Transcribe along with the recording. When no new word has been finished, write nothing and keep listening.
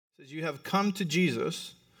says, "You have come to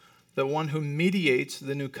Jesus, the one who mediates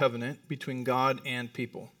the new covenant between God and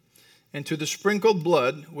people, and to the sprinkled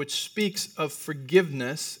blood, which speaks of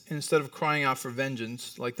forgiveness instead of crying out for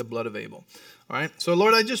vengeance like the blood of Abel." All right? So,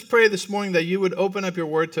 Lord, I just pray this morning that you would open up your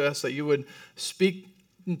word to us, that you would speak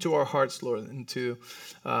into our hearts, Lord, into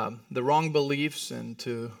the wrong beliefs and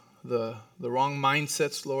to the wrong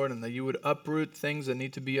mindsets, Lord, and that you would uproot things that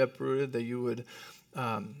need to be uprooted, that you would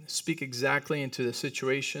speak exactly into the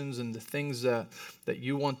situations and the things that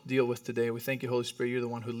you want to deal with today. We thank you, Holy Spirit. You're the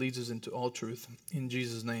one who leads us into all truth. In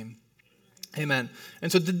Jesus' name, amen.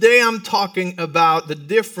 And so today I'm talking about the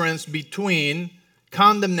difference between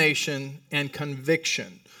condemnation and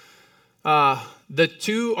conviction. The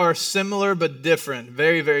two are similar but different,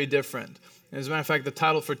 very, very different. As a matter of fact, the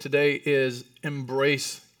title for today is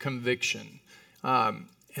Embrace Conviction.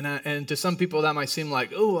 And to some people that might seem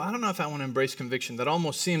like, oh, I don't know if I want to embrace conviction. That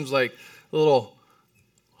almost seems like a little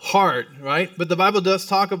hard, right? But the Bible does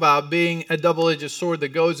talk about being a double-edged sword that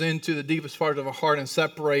goes into the deepest part of our heart and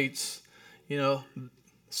separates,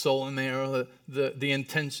 soul and marrow, the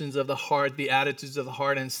intentions of the heart, the attitudes of the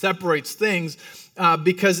heart, and separates things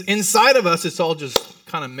because inside of us, it's all just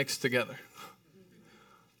kind of mixed together,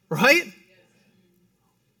 right?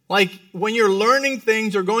 Like when you're learning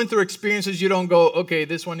things or going through experiences, you don't go, okay,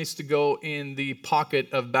 this one needs to go in the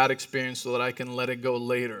pocket of bad experience so that I can let it go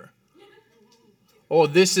later. Oh,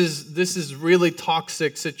 this is really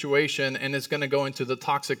toxic situation and it's going to go into the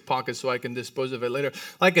toxic pocket so I can dispose of it later.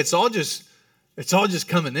 Like it's all just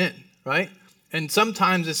coming in, right? And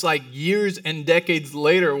sometimes it's like years and decades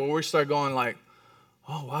later where we start going like,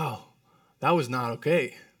 oh, wow, that was not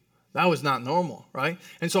okay. That was not normal, right?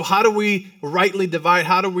 And so how do we rightly divide?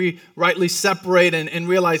 How do we rightly separate and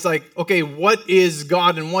realize like, okay, what is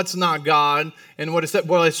God and what's not God? And what is that?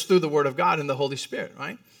 Well, it's through the Word of God and the Holy Spirit,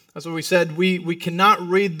 right? That's what we said. We cannot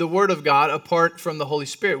read the Word of God apart from the Holy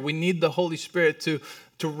Spirit. We need the Holy Spirit to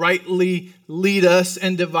rightly lead us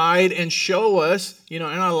and divide and show us, in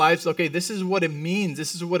our lives, okay, this is what it means.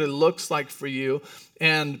 This is what it looks like for you.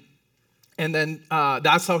 And then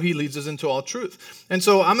that's how he leads us into all truth. And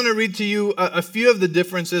so I'm going to read to you a few of the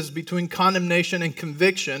differences between condemnation and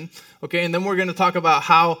conviction, okay? And then we're going to talk about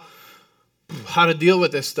how to deal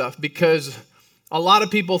with this stuff because a lot of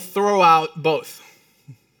people throw out both.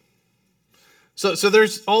 So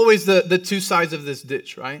there's always the two sides of this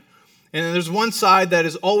ditch, right? And then there's one side that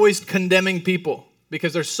is always condemning people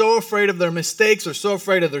because they're so afraid of their mistakes, they're so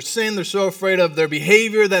afraid of their sin, they're so afraid of their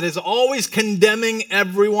behavior that is always condemning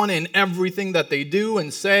everyone and everything that they do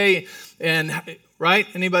and say. And right?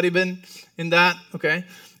 Anybody been in that? Okay.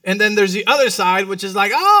 And then there's the other side, which is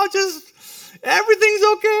like, oh, just everything's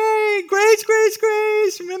okay. Grace, grace,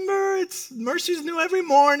 grace. Remember, it's mercy's new every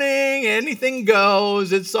morning. Anything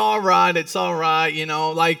goes. It's all right. It's all right.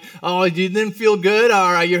 Like, oh, you didn't feel good.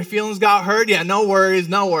 All right. Your feelings got hurt. Yeah, no worries.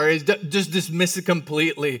 No worries. Just dismiss it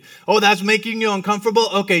completely. Oh, that's making you uncomfortable?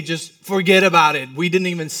 Okay, just forget about it. We didn't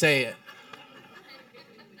even say it.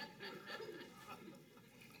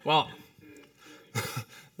 Well,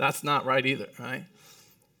 that's not right either, right?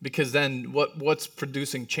 Because then what's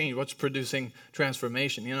producing change? What's producing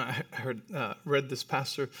transformation? I read this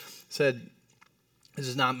pastor said, this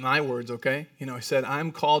is not my words, okay? He said,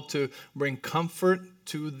 I'm called to bring comfort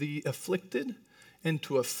to the afflicted and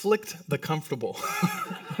to afflict the comfortable.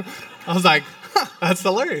 I was like, that's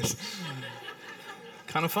hilarious.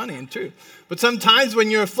 Kind of funny and true. But sometimes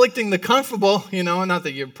when you're afflicting the comfortable, not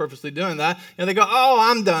that you're purposely doing that, they go, oh,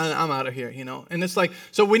 I'm done. I'm out of here, And it's like,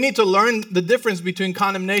 so we need to learn the difference between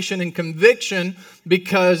condemnation and conviction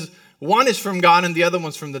because one is from God and the other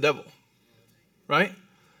one's from the devil, right?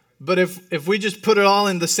 But if we just put it all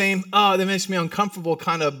in the same, oh, that makes me uncomfortable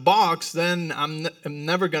kind of box, then I'm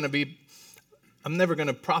never going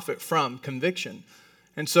to profit from conviction.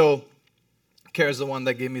 And so Kara's the one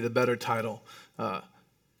that gave me the better title,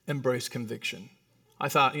 Embrace Conviction. I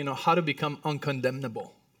thought, how to become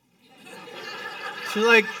uncondemnable. She's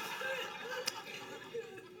like,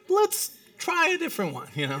 let's try a different one,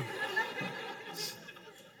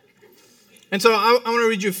 And so I want to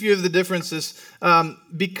read you a few of the differences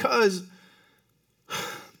because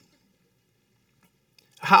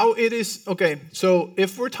how it is, okay, so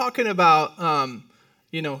if we're talking about,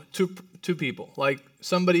 two people, like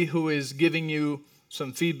somebody who is giving you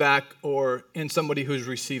some feedback and somebody who's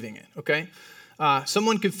receiving it, okay?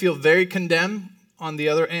 Someone could feel very condemned on the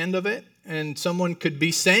other end of it, and someone could be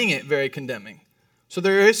saying it very condemning. So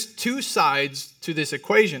there is two sides to this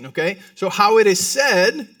equation, okay? So how it is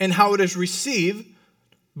said and how it is received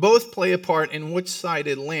both play a part in which side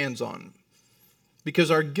it lands on. Because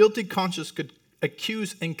our guilty conscience could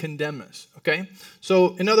accuse and condemn us, okay?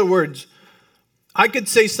 So in other words, I could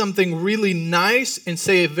say something really nice and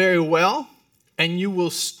say it very well, and you will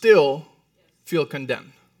still feel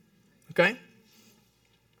condemned, okay?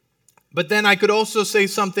 But then I could also say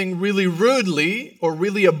something really rudely or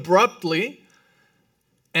really abruptly,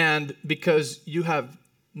 and because you have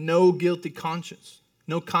no guilty conscience,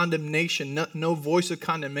 no condemnation, no voice of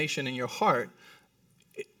condemnation in your heart,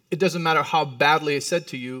 it doesn't matter how badly it's said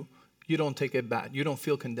to you, you don't take it bad. You don't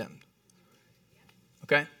feel condemned.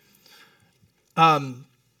 Okay?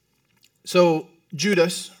 So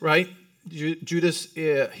Judas, right? Judas,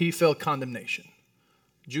 he felt condemnation.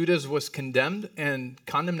 Judas was condemned, and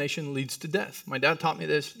condemnation leads to death. My dad taught me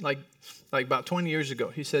this like about 20 years ago.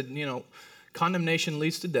 He said, condemnation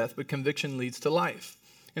leads to death, but conviction leads to life.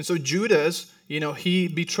 And so Judas, he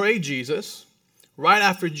betrayed Jesus right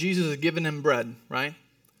after Jesus had given him bread, right?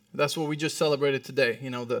 That's what we just celebrated today,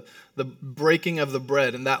 the breaking of the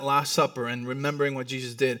bread and that Last Supper and remembering what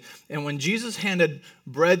Jesus did. And when Jesus handed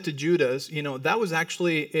bread to Judas, that was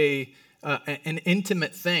actually an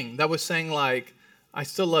intimate thing. That was saying like, I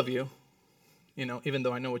still love you, even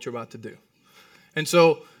though I know what you're about to do. And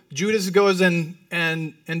so Judas goes and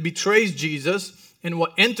betrays Jesus, and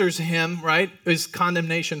what enters him, right, is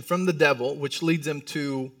condemnation from the devil, which leads him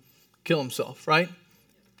to kill himself, right?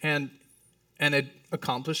 And it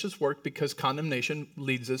accomplishes work because condemnation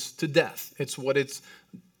leads us to death. It's what it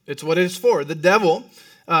is for. The devil,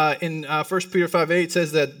 in 1 Peter 5:8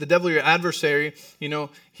 says that the devil, your adversary,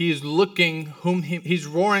 he is looking he's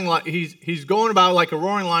roaring like he's going about like a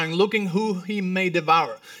roaring lion, looking who he may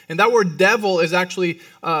devour. And that word devil is actually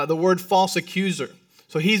the word false accuser.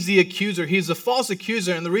 So he's the accuser. He's the false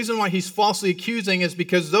accuser. And the reason why he's falsely accusing is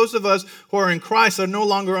because those of us who are in Christ are no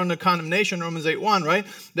longer under condemnation, Romans 8:1, right?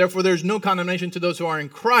 Therefore, there's no condemnation to those who are in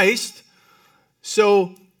Christ.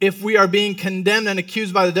 So if we are being condemned and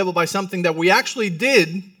accused by the devil by something that we actually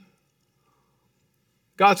did,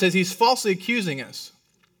 God says he's falsely accusing us.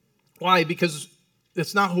 Why? Because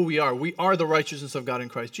it's not who we are. We are the righteousness of God in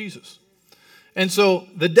Christ Jesus. And so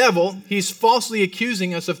the devil, he's falsely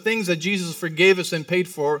accusing us of things that Jesus forgave us and paid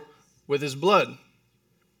for with his blood.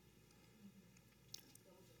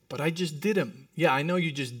 But I just did him. Yeah, I know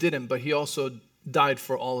you just did him, but he also died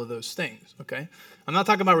for all of those things, okay? I'm not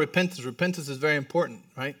talking about repentance. Repentance is very important,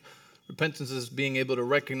 right? Repentance is being able to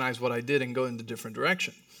recognize what I did and go in a different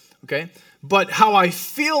direction, okay? But how I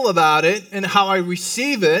feel about it and how I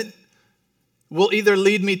receive it will either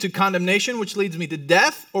lead me to condemnation, which leads me to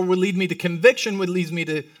death, or will lead me to conviction, which leads me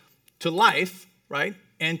to life, right?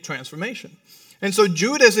 And transformation. And so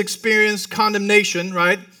Judas experienced condemnation,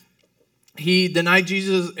 right? He denied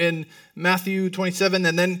Jesus in Matthew 27,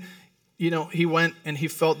 and then, he went and he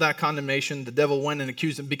felt that condemnation. The devil went and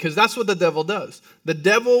accused him, because that's what the devil does. The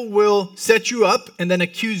devil will set you up and then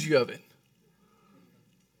accuse you of it.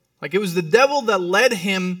 Like it was the devil that led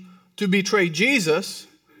him to betray Jesus.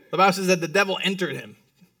 The Bible says that the devil entered him,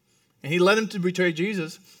 and he led him to betray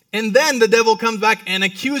Jesus. And then the devil comes back and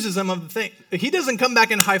accuses him of the thing. He doesn't come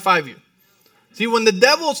back and high-five you. See, when the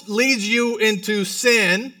devil leads you into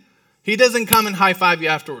sin, he doesn't come and high-five you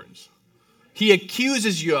afterwards. He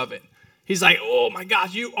accuses you of it. He's like, oh my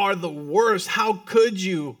gosh, you are the worst. How could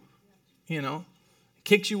you?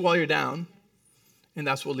 Kicks you while you're down. And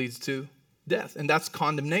that's what leads to death. And that's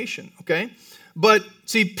condemnation, okay? But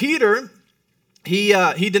see, Peter,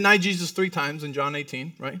 he denied Jesus 3 times in John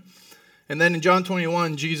 18, right? And then in John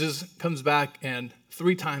 21, Jesus comes back, and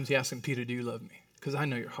 3 times he asks him, Peter, do you love me? Because I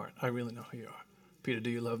know your heart. I really know who you are. Peter, do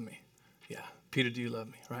you love me? Yeah. Peter, do you love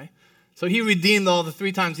me? Right? So he redeemed all the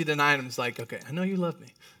 3 times he denied him. It's like, okay, I know you love me.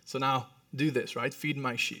 So now do this, right? Feed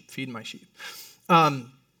my sheep. Feed my sheep.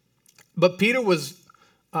 But Peter was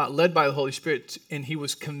led by the Holy Spirit, and he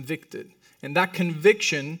was convicted. And that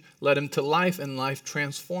conviction led him to life, and life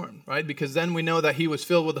transformed, right? Because then we know that he was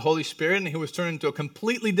filled with the Holy Spirit, and he was turned into a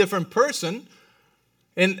completely different person.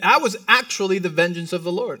 And that was actually the vengeance of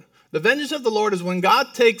the Lord. The vengeance of the Lord is when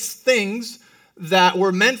God takes things that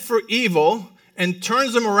were meant for evil and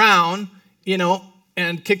turns them around,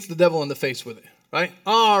 and kicks the devil in the face with it, right?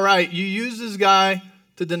 All right, you use this guy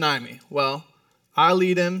to deny me. Well, I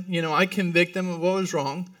lead him, I convict him of what was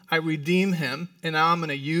wrong. I redeem him, and now I'm going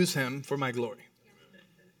to use him for my glory.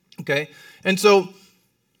 Okay? And so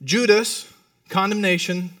Judas,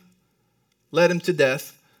 condemnation, led him to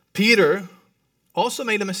death. Peter also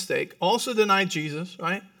made a mistake, also denied Jesus,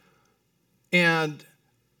 right?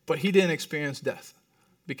 But he didn't experience death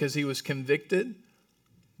because he was convicted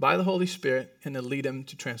by the Holy Spirit, and it led him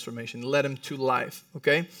to transformation, led him to life,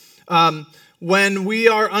 okay? When we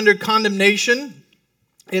are under condemnation,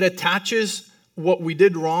 it attaches what we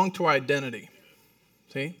did wrong to our identity.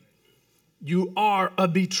 See? You are a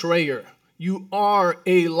betrayer. You are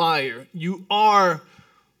a liar. You are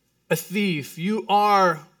a thief. You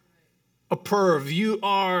are a perv. You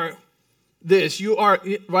are this. You are,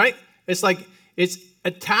 right? It's like it's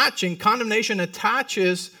attaching, condemnation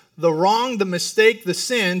attaches the wrong, the mistake, the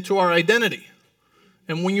sin to our identity.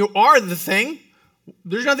 And when you are the thing,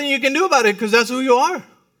 there's nothing you can do about it because that's who you are.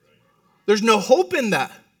 There's no hope in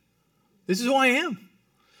that. This is who I am.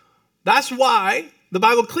 That's why the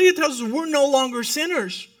Bible clearly tells us we're no longer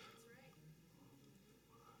sinners.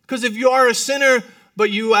 Because if you are a sinner, but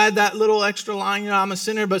you add that little extra line, I'm a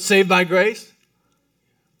sinner, but saved by grace,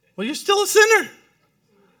 well, you're still a sinner.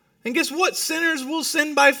 And guess what? Sinners will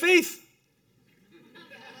sin by faith.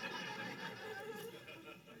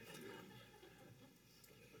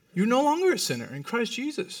 You're no longer a sinner in Christ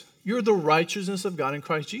Jesus. You're the righteousness of God in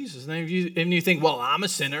Christ Jesus. And if you think, well, I'm a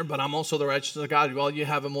sinner, but I'm also the righteousness of God, well, you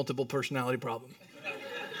have a multiple personality problem.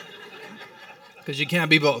 Because you can't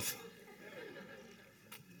be both.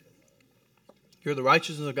 You're the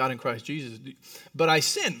righteousness of God in Christ Jesus. But I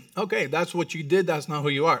sin. Okay, that's what you did. That's not who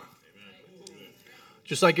you are.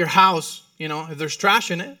 Just like your house, if there's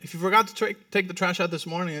trash in it, if you forgot to take the trash out this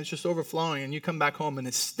morning and it's just overflowing and you come back home and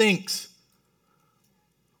it stinks,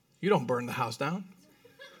 you don't burn the house down.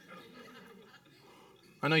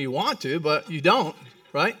 I know you want to, but you don't,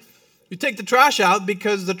 right? You take the trash out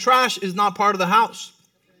because the trash is not part of the house.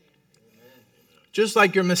 Just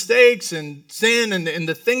like your mistakes and sin and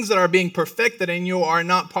the things that are being perfected in you are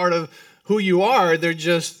not part of who you are. It's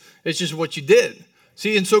just what you did.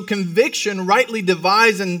 See, and so conviction rightly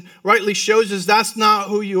divides and rightly shows us that's not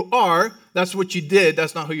who you are. That's what you did.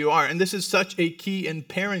 That's not who you are. And this is such a key in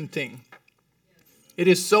parenting. It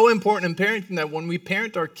is so important in parenting that when we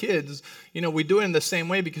parent our kids, we do it in the same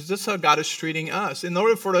way because this is how God is treating us. In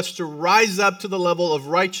order for us to rise up to the level of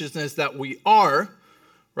righteousness that we are,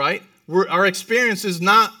 right? Our experience is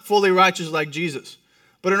not fully righteous like Jesus.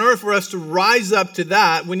 But in order for us to rise up to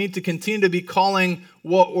that, we need to continue to be calling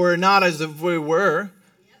what we're not as if we were,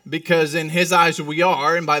 because in his eyes we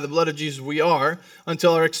are, and by the blood of Jesus we are,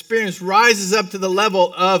 until our experience rises up to the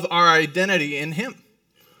level of our identity in him.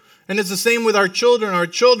 And it's the same with our children. Our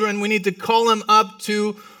children, we need to call them up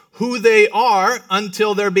to who they are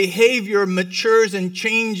until their behavior matures and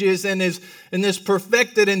changes and is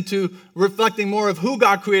perfected into reflecting more of who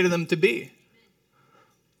God created them to be.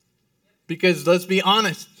 Because let's be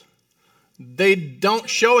honest, they don't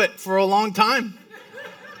show it for a long time.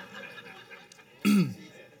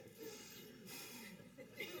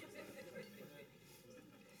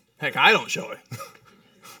 Heck, I don't show it.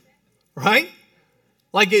 Right?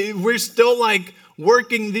 We're still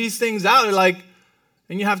working these things out.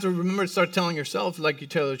 And you have to remember to start telling yourself, you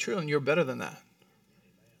tell the truth, and you're better than that.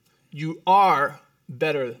 You are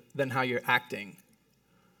better than how you're acting.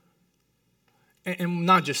 And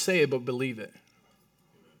not just say it, but believe it.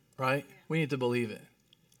 Right? We need to believe it.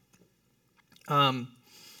 And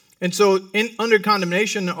so under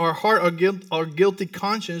condemnation, our heart, our guilty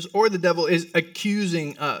conscience, or the devil is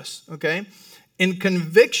accusing us. Okay? In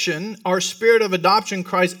conviction, our spirit of adoption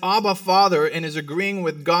cries, Abba, Father, and is agreeing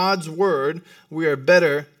with God's word. We are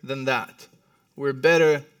better than that. We're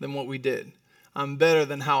better than what we did. I'm better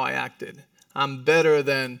than how I acted. I'm better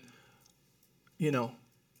than,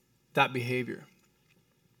 that behavior.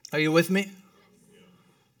 Are you with me?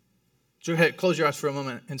 Close your eyes for a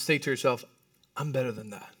moment and say to yourself, I'm better than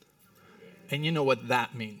that. And you know what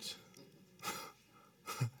that means.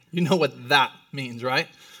 You know what that means, right?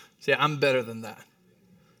 Say, I'm better than that.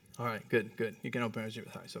 All right, good. You can open your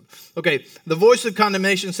eyes. Okay, the voice of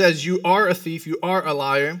condemnation says you are a thief, you are a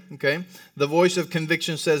liar. Okay, the voice of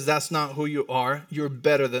conviction says that's not who you are. You're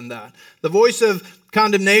better than that. The voice of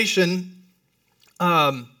condemnation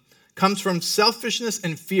comes from selfishness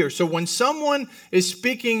and fear. So when someone is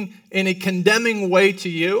speaking in a condemning way to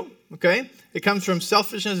you, okay, it comes from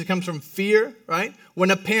selfishness, it comes from fear, right?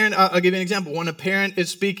 When a parent, I'll give you an example. When a parent is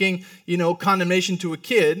speaking, condemnation to a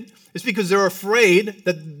kid, it's because they're afraid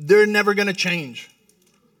that they're never going to change,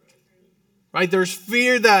 right? There's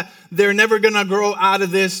fear that they're never going to grow out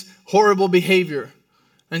of this horrible behavior.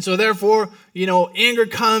 And so therefore, anger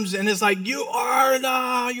comes and it's you are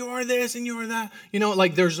this and you are that.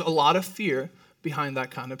 There's a lot of fear behind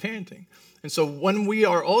that kind of parenting. And so when we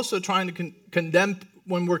are also trying to condemn,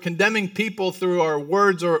 when we're condemning people through our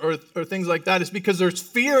words or things like that, it's because there's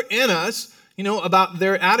fear in us, about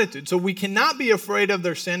their attitude. So we cannot be afraid of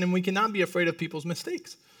their sin and we cannot be afraid of people's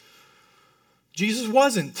mistakes. Jesus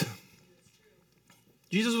wasn't.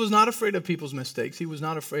 Jesus was not afraid of people's mistakes. He was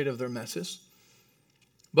not afraid of their messes.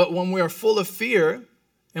 But when we are full of fear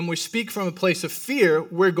and we speak from a place of fear,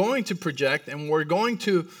 we're going to project and we're going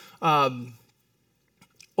to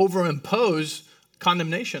overimpose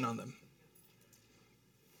condemnation on them.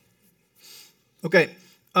 Okay.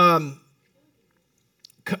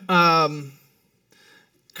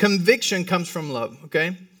 Conviction comes from love,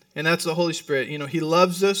 okay? And that's the Holy Spirit. He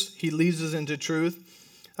loves us. He leads us into truth.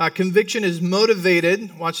 Conviction is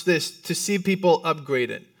motivated, watch this, to see people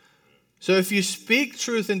upgraded. So if you speak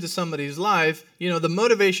truth into somebody's life, the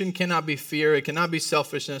motivation cannot be fear. It cannot be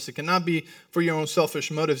selfishness. It cannot be for your own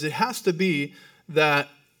selfish motives. It has to be that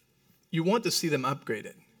you want to see them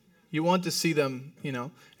upgraded. You want to see them,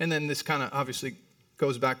 and then this kind of obviously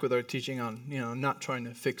goes back with our teaching on, not trying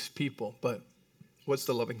to fix people, but what's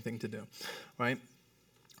the loving thing to do, right?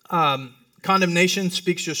 Condemnation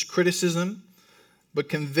speaks just criticism, but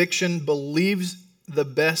conviction believes the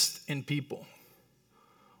best in people.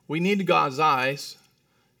 We need God's eyes,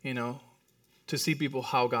 to see people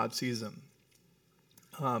how God sees them.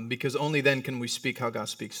 Because only then can we speak how God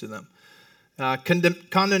speaks to them.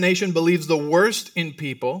 Condemnation believes the worst in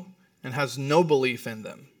people and has no belief in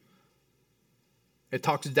them. It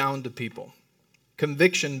talks down to people.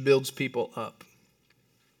 Conviction builds people up.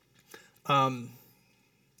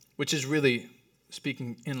 Which is really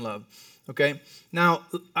speaking in love. Okay? Now,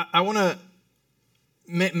 I want to,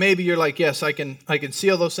 maybe you're like, yes, I can see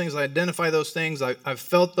all those things. I identify those things. I've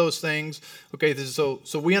felt those things. Okay, so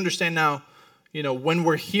we understand now, when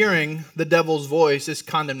we're hearing the devil's voice, is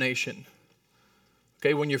condemnation.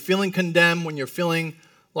 Okay, when you're feeling condemned, when you're feeling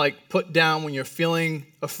like put down, when you're feeling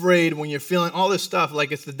afraid, when you're feeling all this stuff,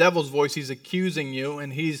 like it's the devil's voice, he's accusing you,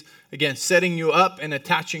 and he's, again, setting you up and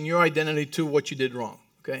attaching your identity to what you did wrong,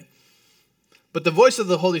 okay? But the voice of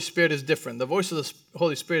the Holy Spirit is different. The voice of the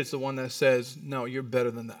Holy Spirit is the one that says, no, you're better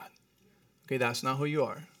than that. Okay, that's not who you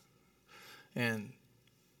are. And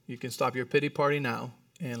you can stop your pity party now,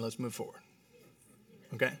 and let's move forward.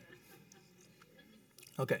 Okay?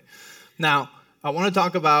 Okay. Now, I want to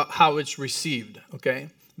talk about how it's received, okay?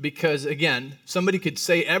 Because, again, somebody could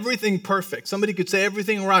say everything perfect. Somebody could say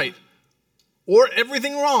everything right or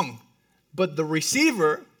everything wrong. But the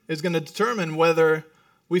receiver is going to determine whether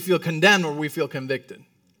we feel condemned or we feel convicted,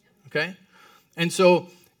 okay? And so,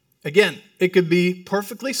 again, it could be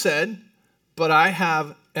perfectly said, but I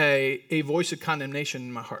have a voice of condemnation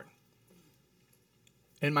in my heart.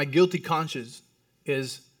 And my guilty conscience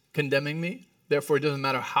is condemning me. Therefore, it doesn't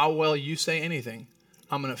matter how well you say anything,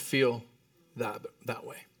 I'm going to feel that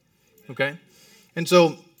way, okay? And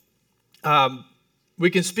so we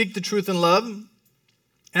can speak the truth in love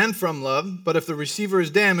and from love, but if the receiver is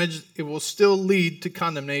damaged, it will still lead to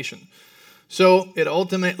condemnation. So it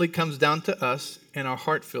ultimately comes down to us and our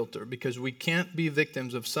heart filter, because we can't be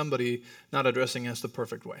victims of somebody not addressing us the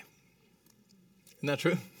perfect way. Isn't that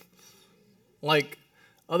true? Like,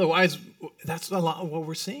 otherwise, that's a lot of what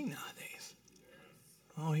we're seeing nowadays.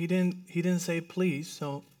 Oh, he didn't say please,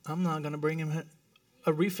 so I'm not going to bring him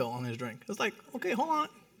a refill on his drink. It's like, okay, hold on.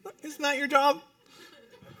 Isn't that your job?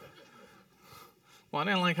 Well, I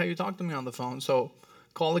didn't like how you talked to me on the phone, so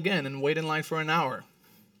call again and wait in line for an hour.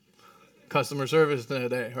 Customer service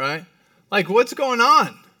today, right? Like, what's going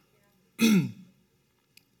on?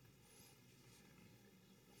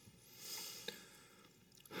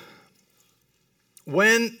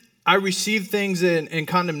 When I receive things in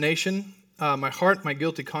condemnation, my heart, my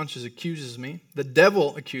guilty conscience accuses me. The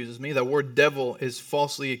devil accuses me. That word devil is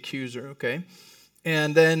falsely accuser, okay?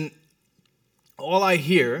 And then all I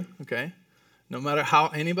hear, okay, no matter how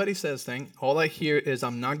anybody says things, all I hear is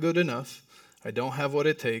I'm not good enough. I don't have what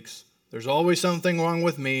it takes. There's always something wrong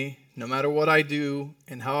with me. No matter what I do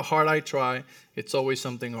and how hard I try, it's always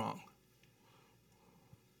something wrong.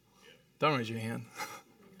 Don't raise your hand,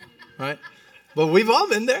 right? But we've all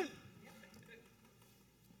been there.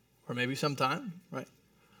 Or maybe sometime, right?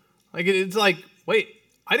 Like, it's like, wait,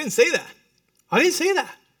 I didn't say that. I didn't say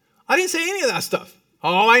that. I didn't say any of that stuff.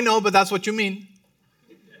 Oh, I know, but that's what you mean.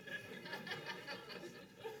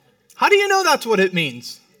 How do you know that's what it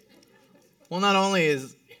means? Well, not only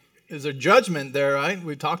is there judgment there, right?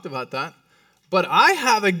 We talked about that. But I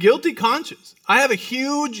have a guilty conscience. I have a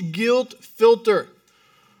huge guilt filter.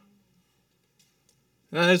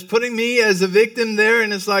 And it's putting me as a victim there,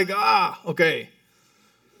 and it's like, okay.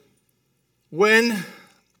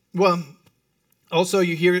 Also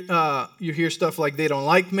you hear stuff like they don't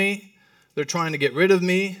like me, they're trying to get rid of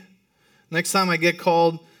me. Next time I get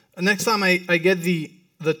called, next time I get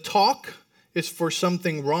the talk is for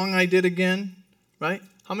something wrong I did again, right?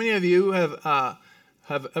 How many of you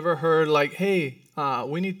have ever heard like, hey,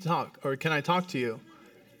 we need to talk, or can I talk to you?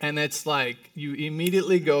 And it's like you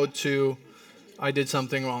immediately go to, I did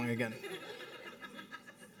something wrong again.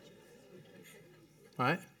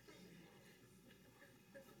 right?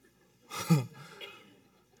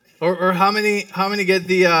 or how many get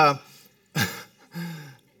the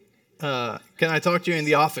can I talk to you in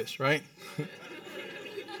the office, right?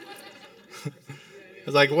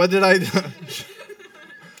 It's like, what did I do?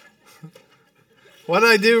 What did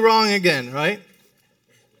I do wrong again, right?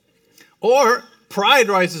 Or pride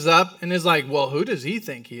rises up and is like, well, who does he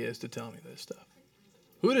think he is to tell me this stuff?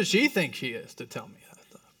 Who does she think she is to tell me that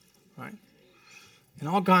stuff, right? And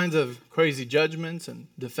all kinds of crazy judgments and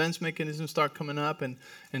defense mechanisms start coming up and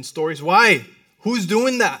stories. Why? Who's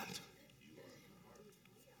doing that?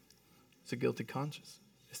 It's a guilty conscience.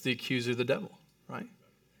 It's the accuser, the devil, right?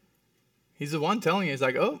 He's the one telling you, he's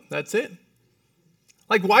like, oh, that's it.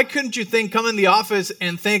 Like, why couldn't you come in the office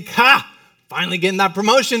and think, finally getting that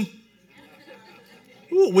promotion?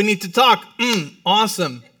 Ooh, we need to talk.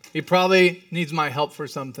 Awesome. He probably needs my help for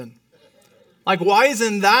something. Like, why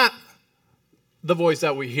isn't that the voice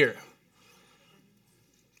that we hear?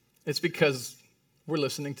 It's because we're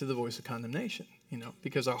listening to the voice of condemnation,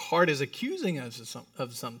 because our heart is accusing us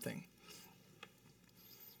of something.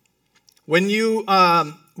 When you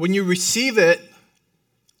receive it,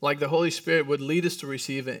 like the Holy Spirit would lead us to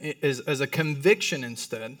receive it, as a conviction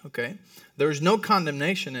instead, okay? There is no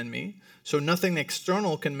condemnation in me, so nothing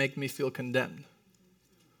external can make me feel condemned.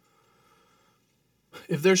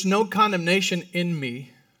 If there's no condemnation in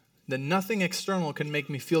me, then nothing external can make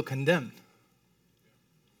me feel condemned.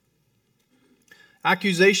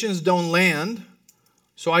 Accusations don't land,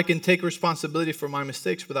 so I can take responsibility for my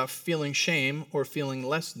mistakes without feeling shame or feeling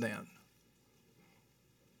less than.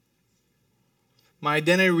 My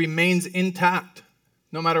identity remains intact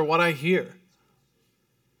no matter what I hear.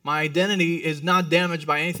 My identity is not damaged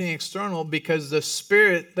by anything external because the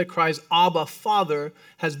Spirit that cries, Abba, Father,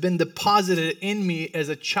 has been deposited in me as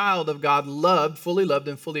a child of God, fully loved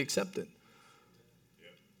and fully accepted.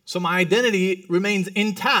 So my identity remains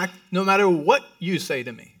intact no matter what you say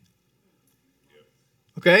to me.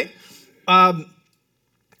 Okay?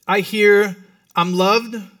 I hear, I'm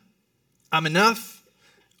loved, I'm enough.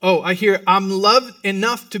 Oh, I hear, I'm loved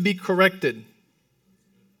enough to be corrected.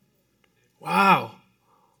 Wow.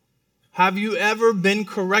 Have you ever been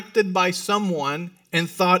corrected by someone and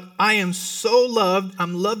thought, I am so loved,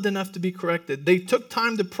 I'm loved enough to be corrected? They took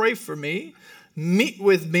time to pray for me, meet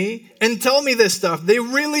with me, and tell me this stuff. They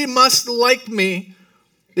really must like me.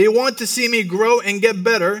 They want to see me grow and get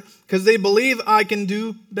better because they believe I can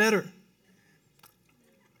do better.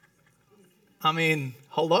 I mean,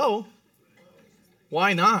 hello?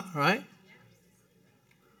 Why not, right?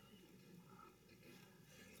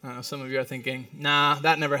 I know some of you are thinking, nah,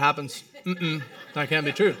 that never happens. That can't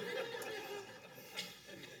be true.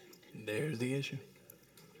 There's the issue.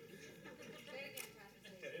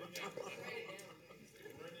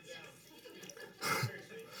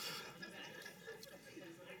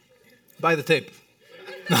 Buy the tape.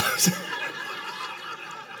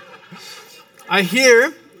 I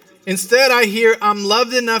hear, I'm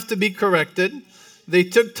loved enough to be corrected. They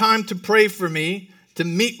took time to pray for me, to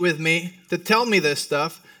meet with me, to tell me this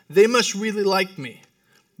stuff. They must really like me.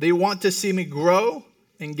 They want to see me grow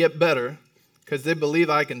and get better because they believe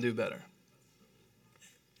I can do better.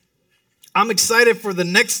 I'm excited for the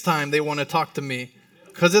next time they want to talk to me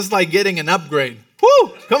because it's like getting an upgrade.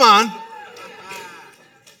 Woo! Come on.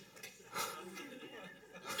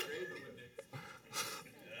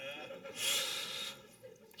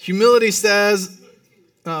 Humility says,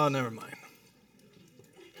 oh, never mind.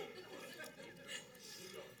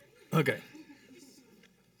 Okay.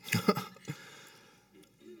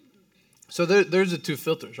 So there's the two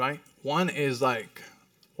filters, right? One is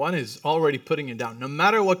already putting you down. No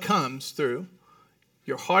matter what comes through,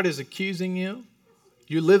 your heart is accusing you.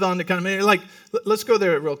 You live on the condemnation. Like, let's go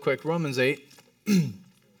there real quick. Romans 8.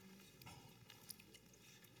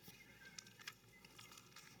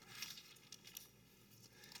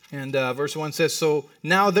 And verse 1 says, so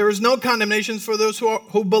now there is no condemnation for those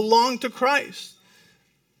who belong to Christ.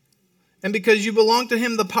 And because you belong to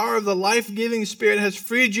him, the power of the life-giving Spirit has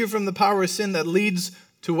freed you from the power of sin that leads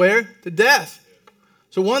to where? To death.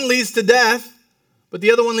 So one leads to death, but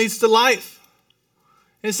the other one leads to life.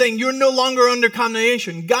 And it's saying you're no longer under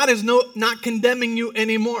condemnation. God is not condemning you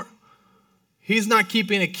anymore. He's not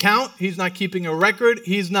keeping account. He's not keeping a record.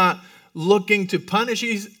 He's not looking to punish.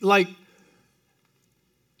 He's like,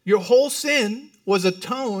 your whole sin was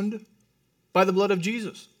atoned by the blood of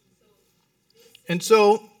Jesus. And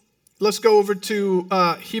so let's go over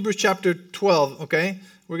to Hebrews chapter 12, okay?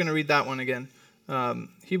 We're going to read that one again.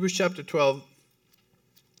 Hebrews chapter 12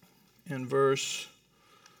 and verse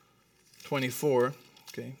 24.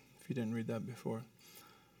 Okay, if you didn't read that before.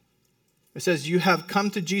 It says, you have come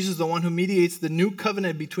to Jesus, the one who mediates the new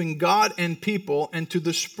covenant between God and people, and to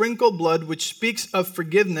the sprinkled blood which speaks of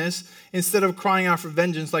forgiveness instead of crying out for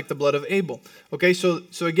vengeance like the blood of Abel. Okay, so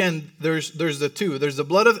again, there's the two. There's the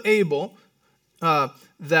blood of Abel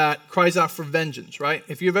that cries out for vengeance, right?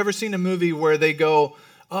 If you've ever seen a movie where they go,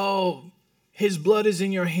 oh, his blood is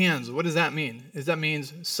in your hands. What does that mean? That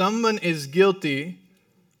means someone is guilty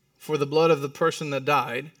for the blood of the person that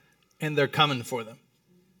died, and they're coming for them.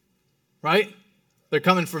 Right? They're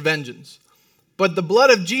coming for vengeance. But the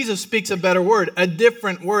blood of Jesus speaks a better word, a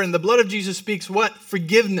different word. And the blood of Jesus speaks what?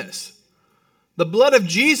 Forgiveness. The blood of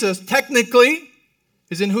Jesus technically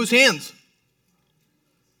is in whose hands?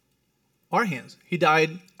 Our hands. He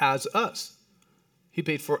died as us. He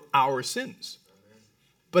paid for our sins.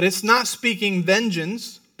 But it's not speaking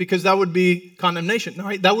vengeance, because that would be condemnation.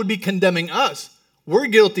 Right? That would be condemning us. We're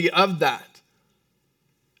guilty of that.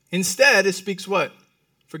 Instead, it speaks what?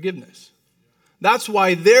 Forgiveness. That's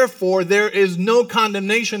why, therefore, there is no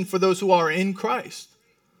condemnation for those who are in Christ.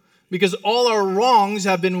 Because all our wrongs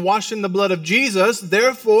have been washed in the blood of Jesus.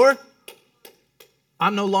 Therefore,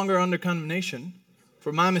 I'm no longer under condemnation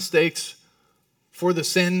for my mistakes, for the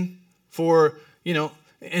sin, for,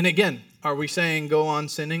 and again, are we saying go on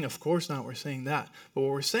sinning? Of course not, we're saying that. But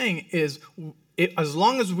what we're saying is, as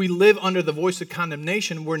long as we live under the voice of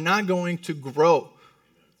condemnation, we're not going to grow.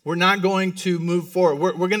 We're not going to move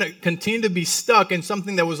forward. We're going to continue to be stuck in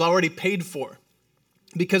something that was already paid for.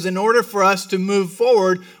 Because in order for us to move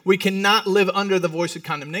forward, we cannot live under the voice of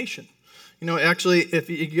condemnation. Actually, if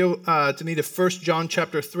you go to me to 1 John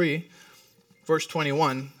chapter 3, verse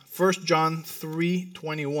 21. 1 John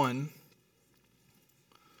 3:21.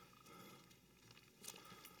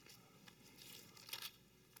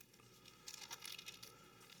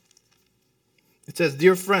 It says,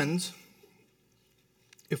 dear friends,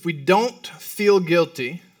 if we don't feel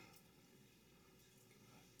guilty,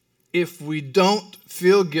 we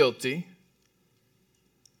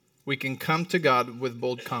can come to God with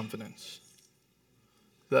bold confidence.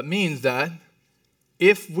 That means that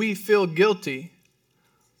if we feel guilty,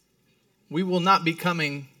 we will not be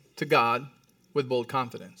coming to God with bold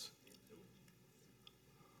confidence.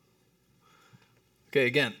 Okay,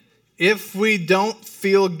 again, if we don't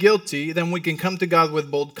feel guilty, then we can come to God with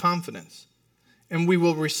bold confidence. And we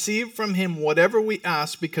will receive from him whatever we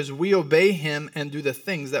ask because we obey him and do the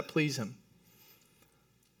things that please him.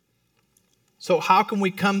 So how can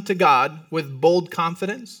we come to God with bold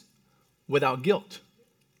confidence? Without guilt.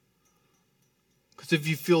 Because if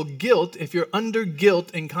you feel guilt, if you're under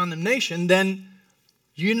guilt and condemnation, then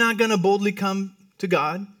you're not going to boldly come to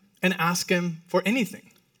God and ask him for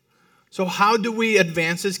anything. So how do we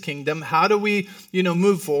advance his kingdom? How do we,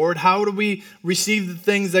 move forward? How do we receive the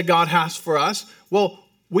things that God has for us? Well,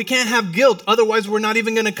 we can't have guilt. Otherwise, we're not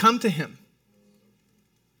even going to come to him.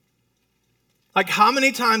 Like, how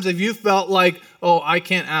many times have you felt like, oh, I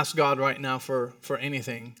can't ask God right now for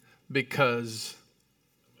anything because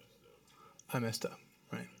I messed up,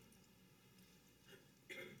 right?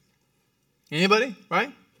 Anybody,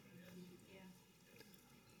 right?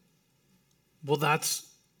 Well, that's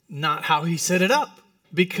not how he set it up.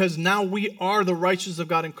 Because now we are the righteousness of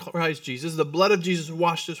God in Christ Jesus. The blood of Jesus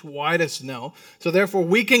washed us white as snow. So therefore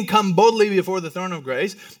we can come boldly before the throne of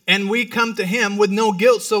grace. And we come to him with no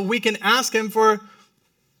guilt. So we can ask him for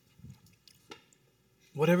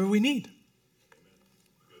whatever we need.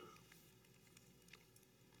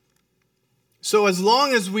 So as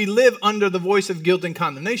long as we live under the voice of guilt and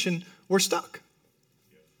condemnation, we're stuck.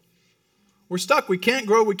 We're stuck. We can't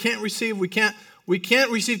grow. We can't receive. We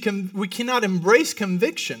cannot embrace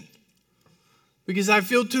conviction because I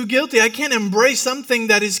feel too guilty. I can't embrace something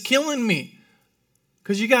that is killing me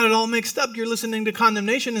because you got it all mixed up. You're listening to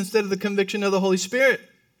condemnation instead of the conviction of the Holy Spirit.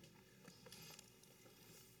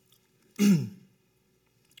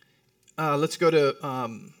 Let's go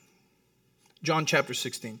to John chapter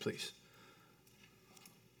 16, please.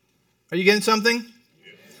 Are you getting something?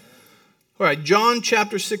 All right, John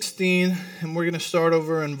chapter 16, and we're going to start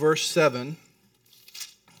over in verse 7.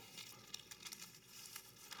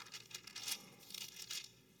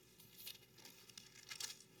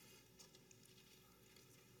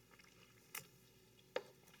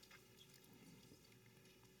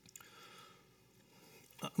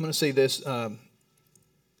 I'm going to say this.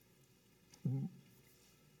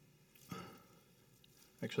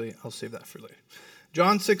 Actually, I'll save that for later.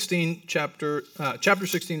 John 16, chapter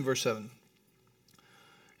 16, verse 7.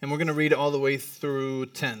 And we're going to read all the way through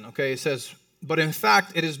 10. Okay, it says, but in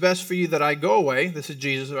fact, it is best for you that I go away. This is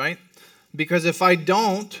Jesus, right? Because if I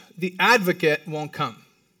don't, the advocate won't come.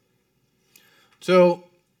 So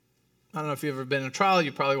I don't know if you've ever been in a trial.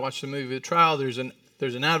 You probably watched the movie The Trial. There's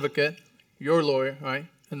an advocate, your lawyer, right?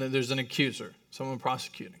 And then there's an accuser, someone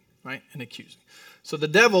prosecuting, right? And accusing. So the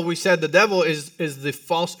devil, we said the devil is the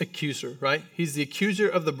false accuser, right? He's the accuser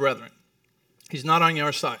of the brethren. He's not on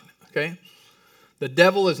your side, okay? The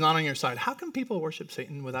devil is not on your side. How can people worship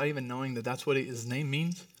Satan without even knowing that that's what his name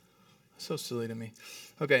means? So silly to me.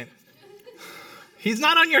 Okay. He's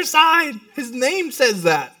not on your side. His name says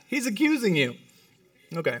that. He's accusing you.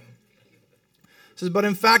 Okay. It says, but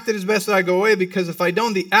in fact, it is best that I go away, because if I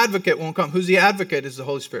don't, the advocate won't come. Who's the advocate? Is the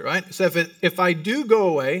Holy Spirit, right? So if I do go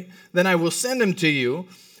away, then I will send him to you.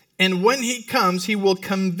 And when he comes, he will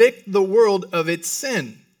convict the world of its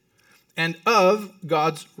sin and of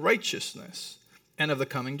God's righteousness and of the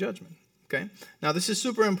coming judgment. Okay. Now, this is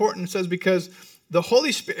super important. It says, because the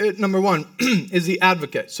Holy Spirit, number one, is the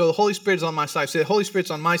advocate. So the Holy Spirit is on my side. Say, the Holy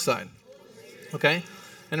Spirit's on my side. Okay.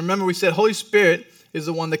 And remember, we said Holy Spirit is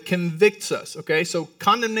the one that convicts us, okay? So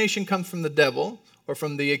condemnation comes from the devil, or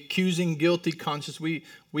from the accusing, guilty conscience we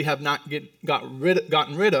have not gotten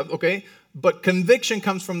rid of, okay? But conviction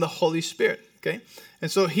comes from the Holy Spirit, okay? And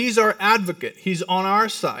so he's our advocate. He's on our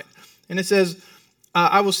side. And it says,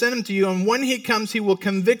 I will send him to you, and when he comes, he will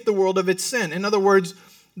convict the world of its sin. In other words,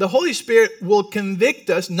 the Holy Spirit will convict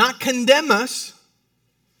us, not condemn us.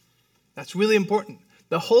 That's really important.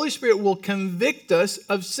 The Holy Spirit will convict us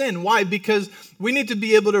of sin. Why? Because we need to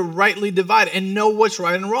be able to rightly divide and know what's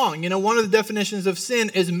right and wrong. You know, one of the definitions of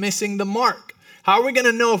sin is missing the mark. How are we going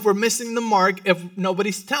to know if we're missing the mark if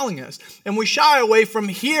nobody's telling us? And we shy away from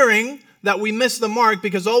hearing that we miss the mark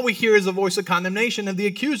because all we hear is the voice of condemnation of the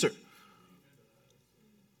accuser.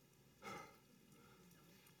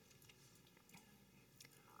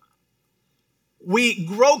 We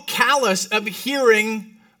grow callous of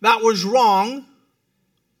hearing that was wrong,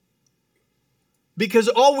 because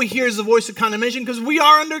all we hear is the voice of condemnation, because we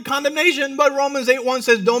are under condemnation. But Romans 8:1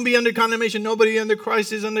 says, don't be under condemnation. Nobody under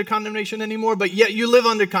Christ is under condemnation anymore, but yet you live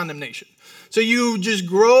under condemnation. So you just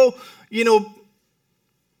grow,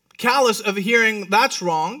 callous of hearing that's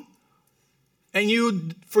wrong, and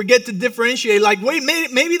you forget to differentiate, like, wait,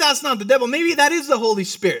 maybe that's not the devil. Maybe that is the Holy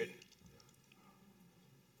Spirit.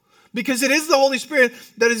 Because it is the Holy Spirit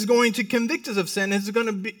that is going to convict us of sin. It's going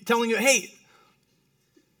to be telling you, hey,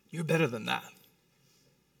 you're better than that.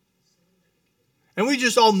 And we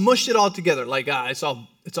just all mush it all together like, it's all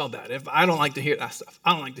bad. If I don't like to hear that stuff.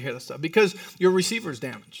 I don't like to hear that stuff because your receiver's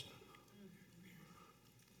damaged.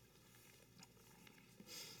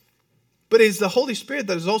 But it's the Holy Spirit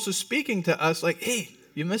that is also speaking to us like, hey,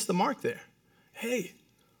 you missed the mark there. Hey,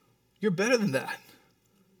 you're better than that.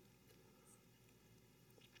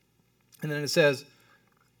 And then it says,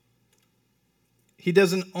 he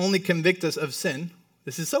doesn't only convict us of sin.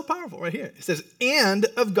 This is so powerful right here. It says, and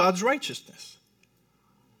of God's righteousness.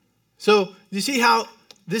 So you see how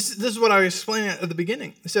this is what I was explaining at the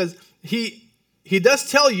beginning. It says he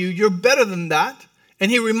does tell you you're better than that,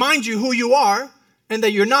 and he reminds you who you are and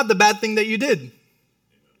that you're not the bad thing that you did.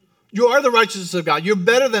 You are the righteousness of God. You're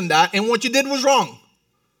better than that, and what you did was wrong.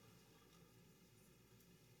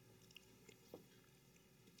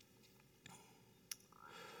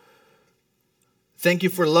 Thank you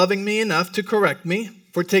for loving me enough to correct me,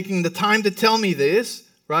 for taking the time to tell me this,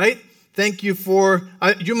 right? Thank you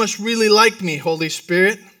you must really like me, Holy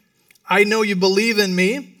Spirit. I know you believe in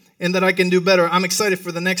me and that I can do better. I'm excited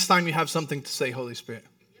for the next time you have something to say, Holy Spirit.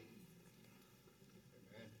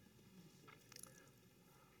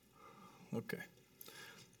 Okay.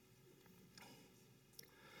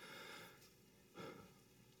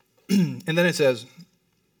 And then it says,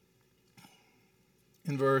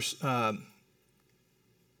 in verse 9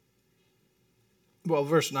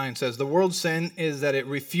 says, the world's sin is that it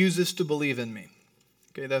refuses to believe in me.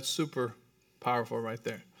 Okay, that's super powerful right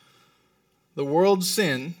there. The world's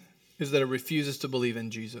sin is that it refuses to believe in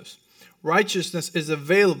Jesus. Righteousness is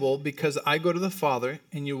available because I go to the Father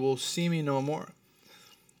and you will see me no more.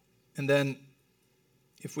 And then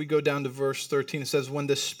if we go down to verse 13, it says, when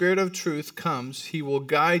the Spirit of truth comes, he will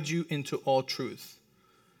guide you into all truth.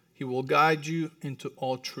 He will guide you into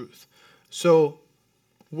all truth. So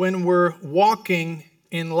when we're walking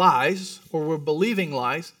in lies or we're believing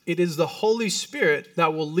lies, it is the Holy Spirit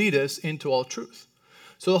that will lead us into all truth.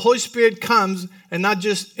 So the Holy Spirit comes and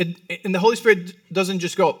the Holy Spirit doesn't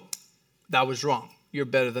just go, that was wrong. You're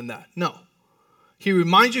better than that. No. He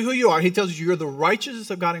reminds you who you are. He tells you you're the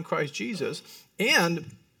righteousness of God in Christ Jesus. And,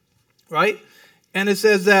 right? And it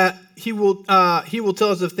says that he will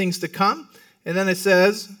tell us of things to come. And then it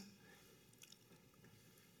says,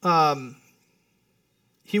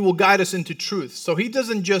 he will guide us into truth. So he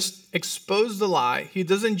doesn't just expose the lie. He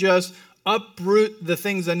doesn't just uproot the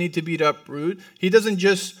things that need to be uprooted. He doesn't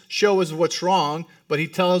just show us what's wrong, but he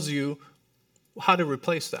tells you how to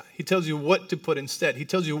replace that. He tells you what to put instead. He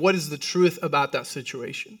tells you what is the truth about that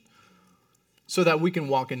situation so that we can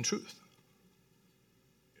walk in truth.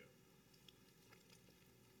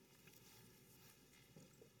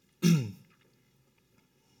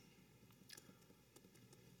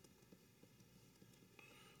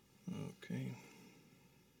 Okay.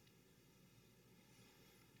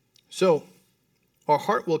 So, our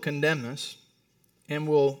heart will condemn us and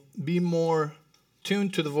will be more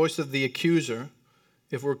tuned to the voice of the accuser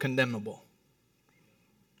if we're condemnable.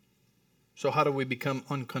 So how do we become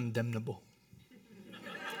uncondemnable?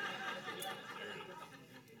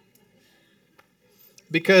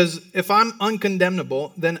 Because if I'm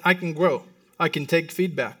uncondemnable, then I can grow. I can take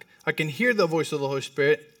feedback. I can hear the voice of the Holy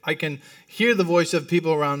Spirit. I can hear the voice of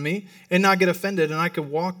people around me and not get offended, and I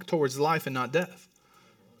can walk towards life and not death.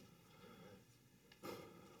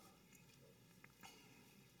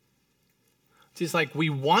 It's like we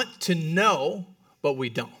want to know, but we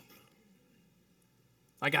don't.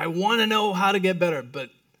 Like, I want to know how to get better, but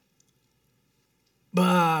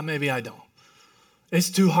maybe I don't. It's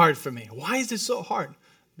too hard for me. Why is it so hard?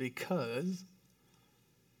 Because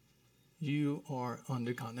you are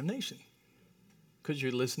under condemnation. Because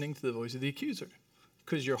you're listening to the voice of the accuser.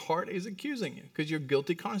 Because your heart is accusing you. Because your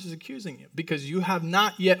guilty conscience is accusing you. Because you have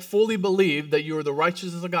not yet fully believed that you are the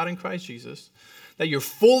righteousness of God in Christ Jesus. That you're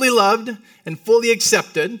fully loved and fully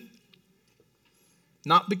accepted.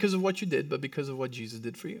 Not because of what you did, but because of what Jesus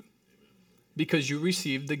did for you. Because you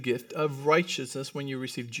received the gift of righteousness when you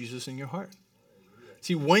received Jesus in your heart.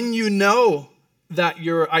 See, when you know that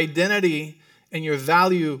your identity and your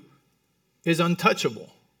value is untouchable,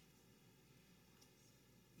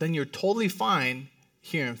 then you're totally fine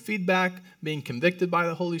hearing feedback, being convicted by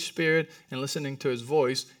the Holy Spirit, and listening to his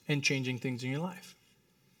voice and changing things in your life.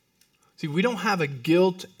 See, we don't have a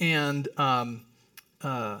guilt and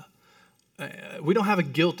we don't have a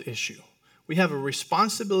guilt issue. We have a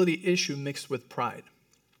responsibility issue mixed with pride.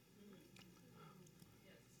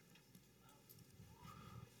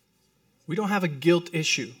 We don't have a guilt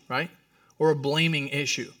issue, right? Or a blaming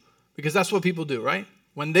issue. Because that's what people do, right?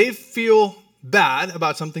 When they feel bad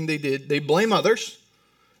about something they did, they blame others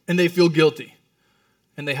and they feel guilty.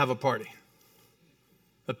 And they have a party.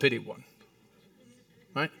 A pity one.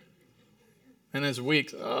 Right? And it's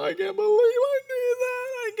weeks. Oh, I can't believe I did that.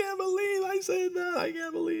 I can't believe I said that. I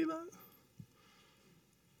can't believe that.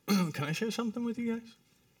 Can I share something with you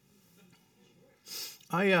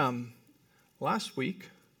guys? Last week,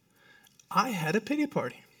 I had a pity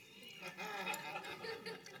party.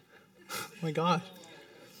 Oh my gosh.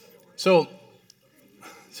 So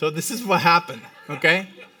this is what happened, okay?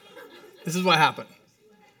 This is what happened.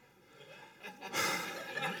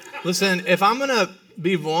 Listen, if I'm going to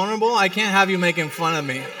be vulnerable, I can't have you making fun of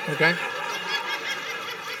me, okay?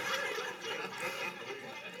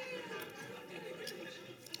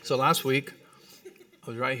 So last week, I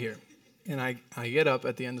was right here, and I get up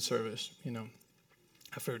at the end of service,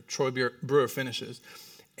 after Troy Brewer finishes,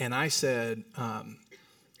 and I said, and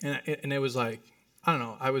it was like, I don't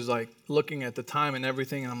know, I was like looking at the time and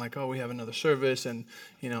everything, and I'm like, oh, we have another service, and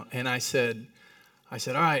and I said,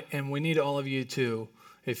 all right, and we need all of you to,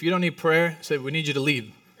 if you don't need prayer, I said, we need you to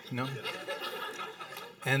leave,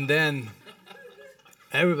 And then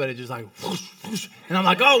everybody just like, whoosh, whoosh. And I'm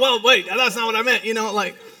like, oh, well, wait, that's not what I meant,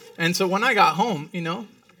 And so when I got home,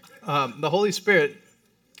 the Holy Spirit,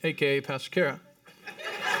 a.k.a. Pastor Kara,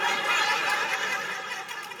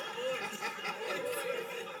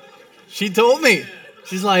 she told me,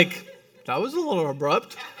 she's like, that was a little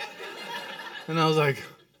abrupt. And I was like,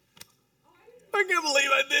 I can't believe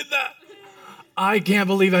I did that. I can't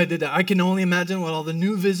believe I did that. I can only imagine what all the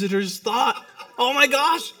new visitors thought. Oh my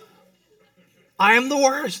gosh, I am the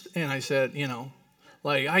worst. And I said,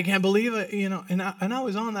 I can't believe it, and I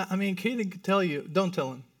was on that. I mean, Katie could tell you, don't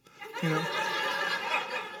tell him,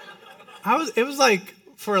 It was like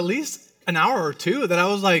for at least an hour or two that I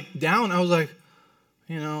was like down. I was like,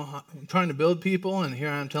 I'm trying to build people, and here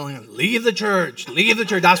I am telling them, leave the church, leave the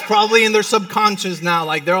church. That's probably in their subconscious now.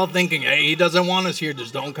 Like they're all thinking, hey, he doesn't want us here.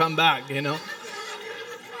 Just don't come back,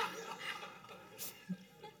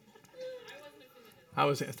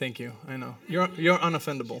 Thank you. I know. You're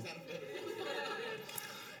unoffendable.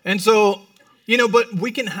 And so, but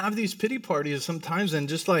we can have these pity parties sometimes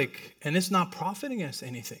and and it's not profiting us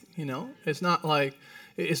anything, It's not like,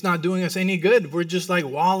 it's not doing us any good. We're just like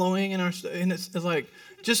wallowing in and it's like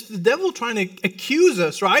just the devil trying to accuse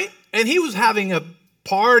us, right? And he was having a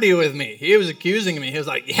party with me. He was accusing me. He was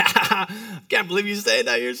like, yeah, I can't believe you say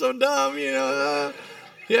that. You're so dumb,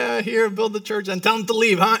 Yeah, here, build the church and tell them to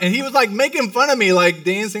leave, huh? And he was like making fun of me, like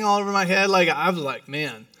dancing all over my head. Like I was like,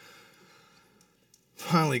 man,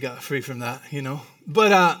 finally got free from that,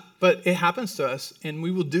 But it happens to us, and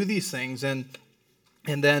we will do these things, and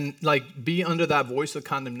then like be under that voice of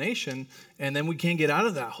condemnation, and then we can't get out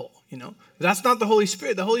of that hole. That's not the Holy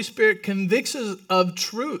Spirit. The Holy Spirit convicts us of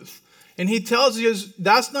truth, and he tells you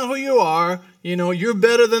that's not who you are. You're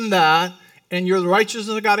better than that, and you're the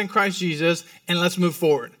righteousness of God in Christ Jesus, and let's move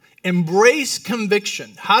forward. Embrace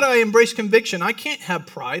conviction. How do I embrace conviction? I can't have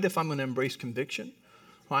pride if I'm going to embrace conviction,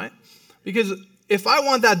 right? Because if I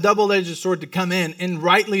want that double-edged sword to come in and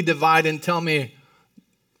rightly divide and tell me,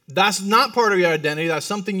 that's not part of your identity. That's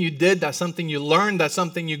something you did. That's something you learned. That's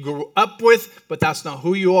something you grew up with, but that's not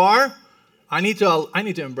who you are. I need to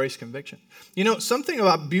embrace conviction. Something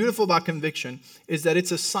beautiful about conviction is that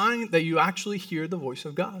it's a sign that you actually hear the voice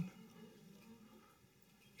of God.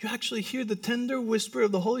 You actually hear the tender whisper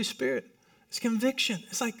of the Holy Spirit. It's conviction.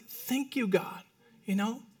 It's like, thank you, God.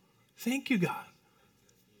 Thank you, God.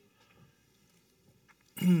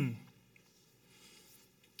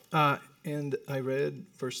 And I read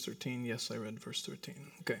verse 13. Yes, I read verse 13.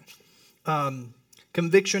 Okay.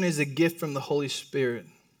 Conviction is a gift from the Holy Spirit.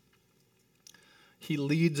 He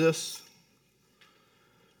leads us.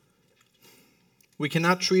 We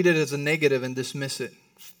cannot treat it as a negative and dismiss it.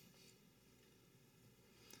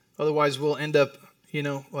 Otherwise, we'll end up,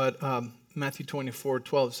 what Matthew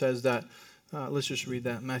 24:12 says that. Let's just read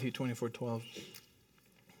that. Matthew 24:12.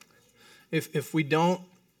 If we don't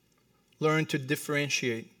learn to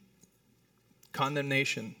differentiate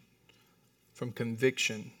condemnation from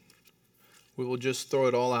conviction, we will just throw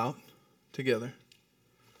it all out together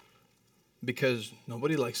because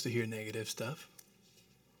nobody likes to hear negative stuff.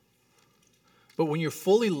 But when you're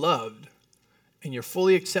fully loved and you're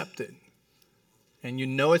fully accepted and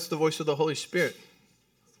it's the voice of the Holy Spirit,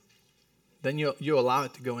 then you allow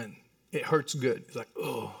it to go in. It hurts good. It's like,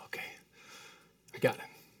 oh, okay, I got it.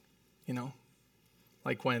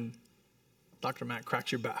 Like when Dr. Matt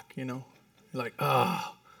cracks your back, You're like,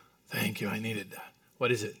 oh, thank you, I needed that.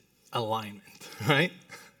 What is it? Alignment, right?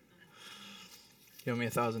 Give me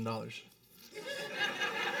 $1,000.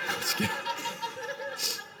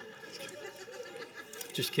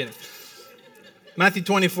 Just kidding. Matthew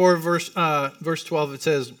 24, verse 12, it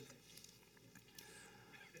says,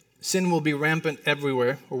 sin will be rampant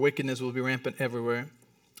everywhere, or wickedness will be rampant everywhere,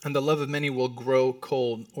 and the love of many will grow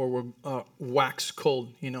cold, or will wax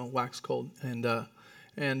cold, wax cold. And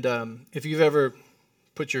if you've ever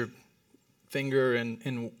put your finger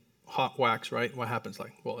in hot wax, right, what happens?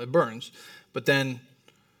 Well, it burns, but then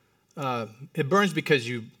it burns because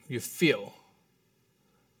you feel.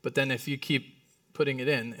 But then if you keep putting it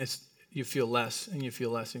in, you feel less, and you feel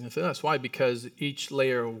less, and you feel less. Why? Because each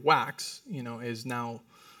layer of wax, is now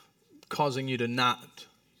causing you to not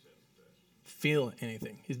feel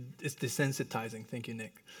anything. It's desensitizing. Thank you,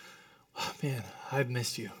 Nick. Oh, man, I've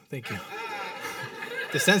missed you. Thank you.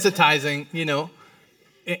 Desensitizing,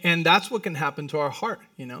 and that's what can happen to our heart,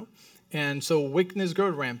 And so wickedness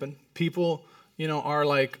grows rampant. People, are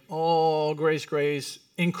like, oh, grace,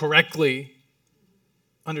 incorrectly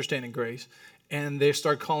understanding grace. And they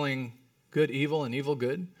start calling good evil and evil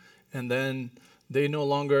good. And then they no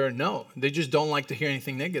longer know. They just don't like to hear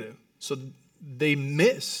anything negative. So they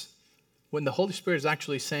miss when the Holy Spirit is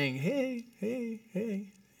actually saying, hey,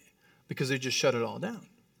 because they just shut it all down.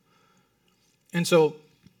 And so,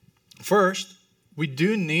 first, we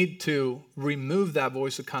do need to remove that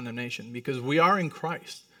voice of condemnation because we are in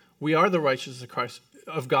Christ. We are the righteousness of Christ,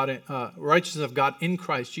 righteousness of God in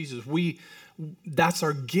Christ Jesus. That's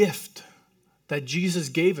our gift that Jesus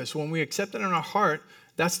gave us. When we accept it in our heart,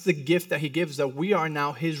 that's the gift that he gives, that we are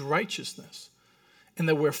now his righteousness. And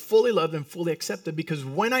that we're fully loved and fully accepted, because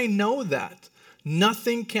when I know that,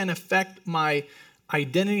 nothing can affect my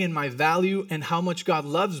identity and my value and how much God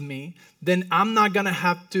loves me, then I'm not going to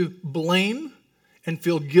have to blame and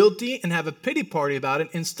feel guilty and have a pity party about it.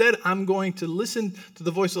 Instead, I'm going to listen to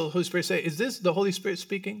the voice of the Holy Spirit say, is this the Holy Spirit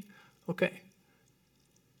speaking? Okay.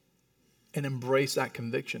 And embrace that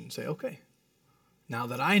conviction. Say, okay, now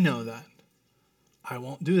that I know that, I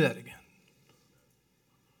won't do that again.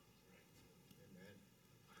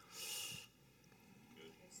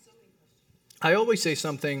 I always say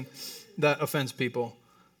something that offends people.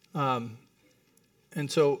 And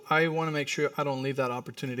so I want to make sure I don't leave that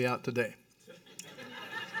opportunity out today.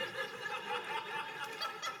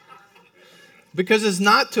 Because it's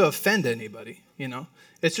not to offend anybody,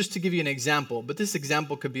 It's just to give you an example. But this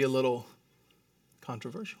example could be a little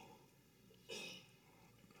controversial.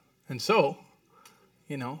 And so,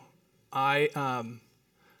 I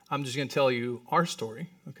I'm just going to tell you our story,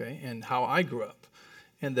 okay, and how I grew up.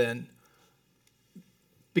 And then,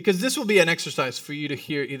 because this will be an exercise for you to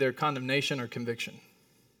hear either condemnation or conviction.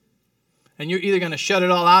 And you're either going to shut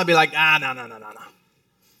it all out and be like, no.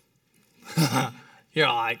 You're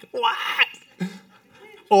like, what?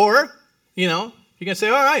 Or, you're going to say,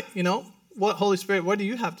 all right, what, Holy Spirit, what do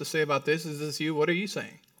you have to say about this? Is this you? What are you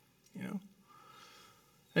saying?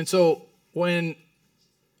 And so when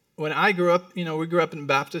I grew up, we grew up in a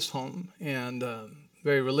Baptist home and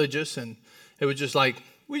very religious, and it was just like,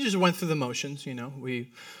 we just went through the motions, We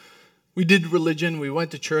did religion, we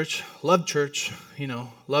went to church, loved,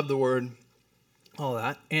 loved the Word, all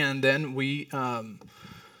that. And then we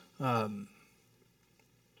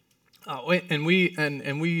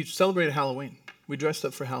celebrated Halloween. We dressed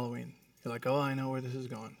up for Halloween. You're like, oh, I know where this is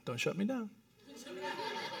going. Don't shut me down.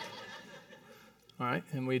 All right,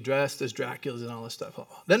 and we dressed as Draculas and all this stuff.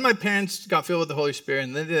 Then my parents got filled with the Holy Spirit,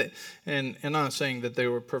 and I'm not saying that they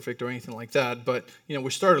were perfect or anything like that, but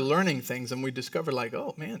we started learning things, and we discovered like,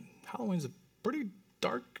 oh man, Halloween's a pretty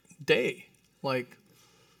dark day. Like,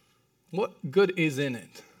 what good is in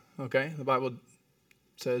it? Okay, the Bible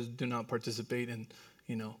says, do not participate in,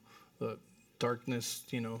 the darkness,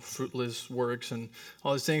 fruitless works and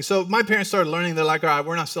all these things. So my parents started learning. They're like, all right,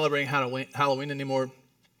 we're not celebrating Halloween anymore.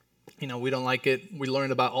 We don't like it. We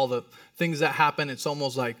learned about all the things that happen. It's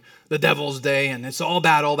almost like the devil's day, and it's all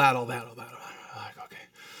bad, all bad, all bad, all bad. Like, okay.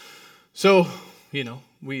 So,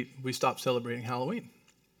 we stopped celebrating Halloween.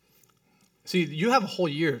 See, you have a whole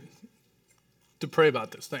year to pray about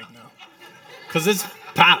this thing now, because it's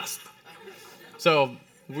past. So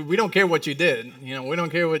we don't care what you did. We don't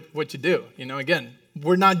care what you do. Again,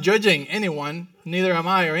 we're not judging anyone, neither am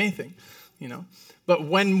I or anything, But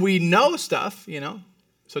when we know stuff,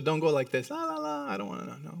 so don't go like this, la, la, la, I don't want to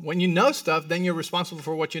know. No. When you know stuff, then you're responsible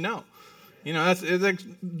for what you know. The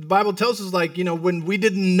Bible tells us when we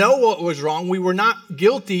didn't know what was wrong, we were not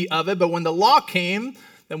guilty of it, but when the law came,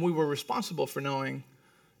 then we were responsible for knowing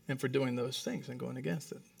and for doing those things and going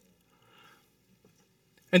against it.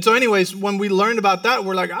 And so anyways, when we learned about that,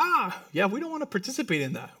 we're like, yeah, we don't want to participate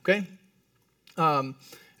in that, okay?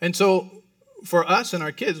 And so for us and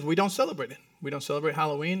our kids, we don't celebrate it. We don't celebrate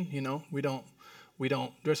Halloween, we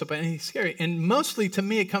don't dress up anything scary. And mostly, to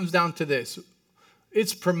me, it comes down to this.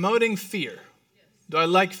 It's promoting fear. Do I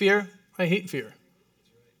like fear? I hate fear.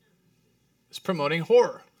 It's promoting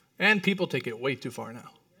horror. And people take it way too far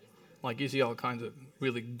now. Like, you see all kinds of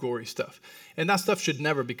really gory stuff. And that stuff should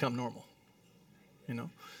never become normal.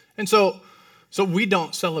 And so we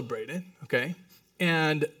don't celebrate it, okay?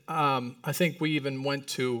 And I think we even went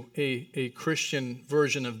to a Christian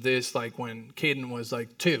version of this, like when Caden was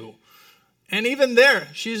like 2. And even there,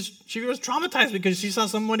 she was traumatized because she saw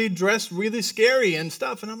somebody dressed really scary and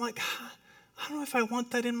stuff. And I'm like, I don't know if I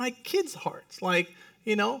want that in my kids' hearts. Like,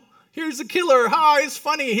 here's a killer. It's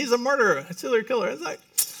funny. He's a murderer. A serial killer. It's like,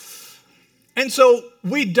 and so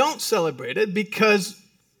we don't celebrate it because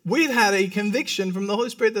we've had a conviction from the Holy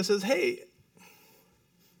Spirit that says, hey,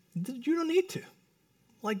 you don't need to.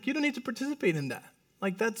 Like, you don't need to participate in that.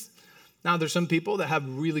 Like, now there's some people that have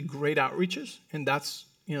really great outreaches, and that's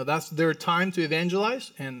their time to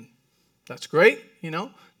evangelize, and that's great,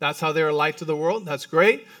 That's how they're a light to the world. That's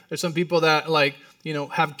great. There's some people that,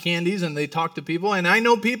 have candies, and they talk to people. And I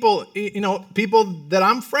know people, people that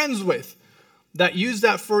I'm friends with that use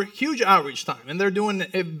that for huge outreach time. And they're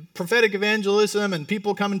doing prophetic evangelism, and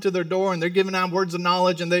people coming to their door, and they're giving out words of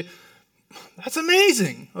knowledge, and that's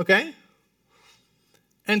amazing, okay?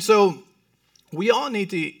 And so we all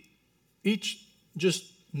need to each just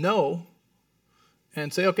know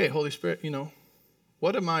and say, okay, Holy Spirit,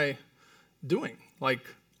 what am I doing? Like,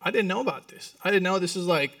 I didn't know about this. I didn't know this is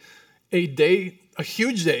like a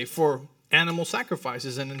huge day for animal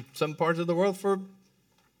sacrifices, and in some parts of the world for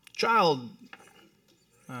child,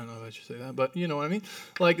 I don't know if I should say that, but you know what I mean?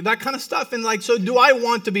 Like that kind of stuff. And so do I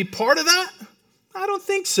want to be part of that? I don't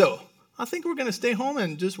think so. I think we're going to stay home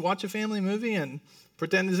and just watch a family movie and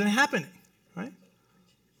pretend it isn't happening, right?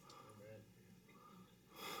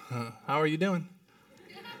 How are you doing?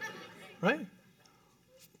 Right?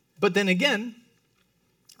 But then again,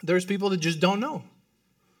 there's people that just don't know.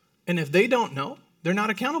 And if they don't know, they're not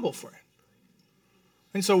accountable for it.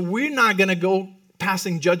 And so we're not going to go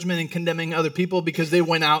passing judgment and condemning other people because they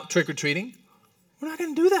went out trick-or-treating. We're not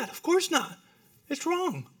going to do that. Of course not. It's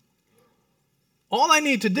wrong. All I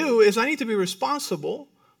need to do is I need to be responsible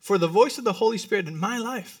for the voice of the Holy Spirit in my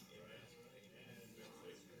life.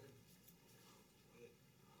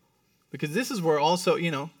 Because this is where also,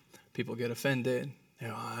 people get offended.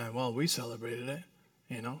 Well, we celebrated it,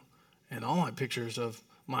 and all my pictures of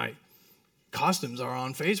my costumes are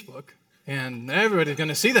on Facebook, and everybody's going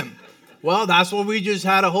to see them. Well, that's what we just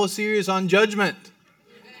had a whole series on judgment.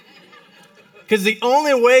 Because the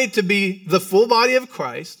only way to be the full body of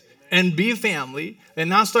Christ and be family and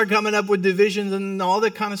not start coming up with divisions and all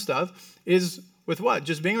that kind of stuff is with what?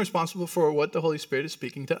 Just being responsible for what the Holy Spirit is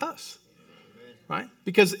speaking to us. Right?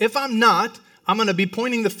 Because if I'm not, I'm going to be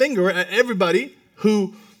pointing the finger at everybody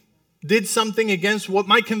who did something against what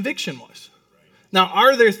my conviction was. Now,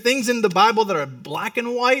 are there things in the Bible that are black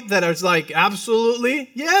and white that are like,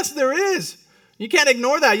 absolutely? Yes, there is. You can't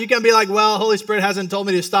ignore that. You can't be like, well, Holy Spirit hasn't told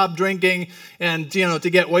me to stop drinking and, to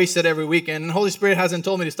get wasted every weekend. And Holy Spirit hasn't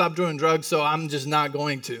told me to stop doing drugs, so I'm just not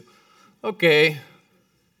going to. Okay.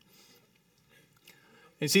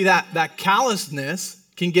 You see, that callousness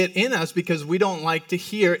can get in us because we don't like to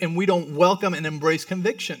hear and we don't welcome and embrace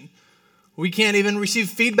conviction. We can't even receive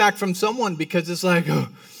feedback from someone because it's like, oh.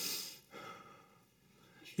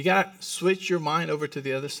 You got to switch your mind over to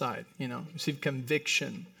the other side, receive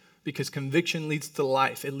conviction. Because conviction leads to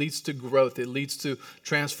life. It leads to growth. It leads to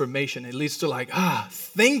transformation. It leads to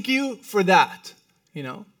thank you for that.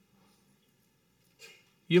 You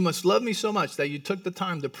must love me so much that you took the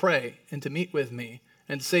time to pray and to meet with me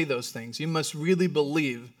and say those things. You must really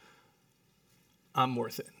believe I'm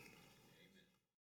worth it.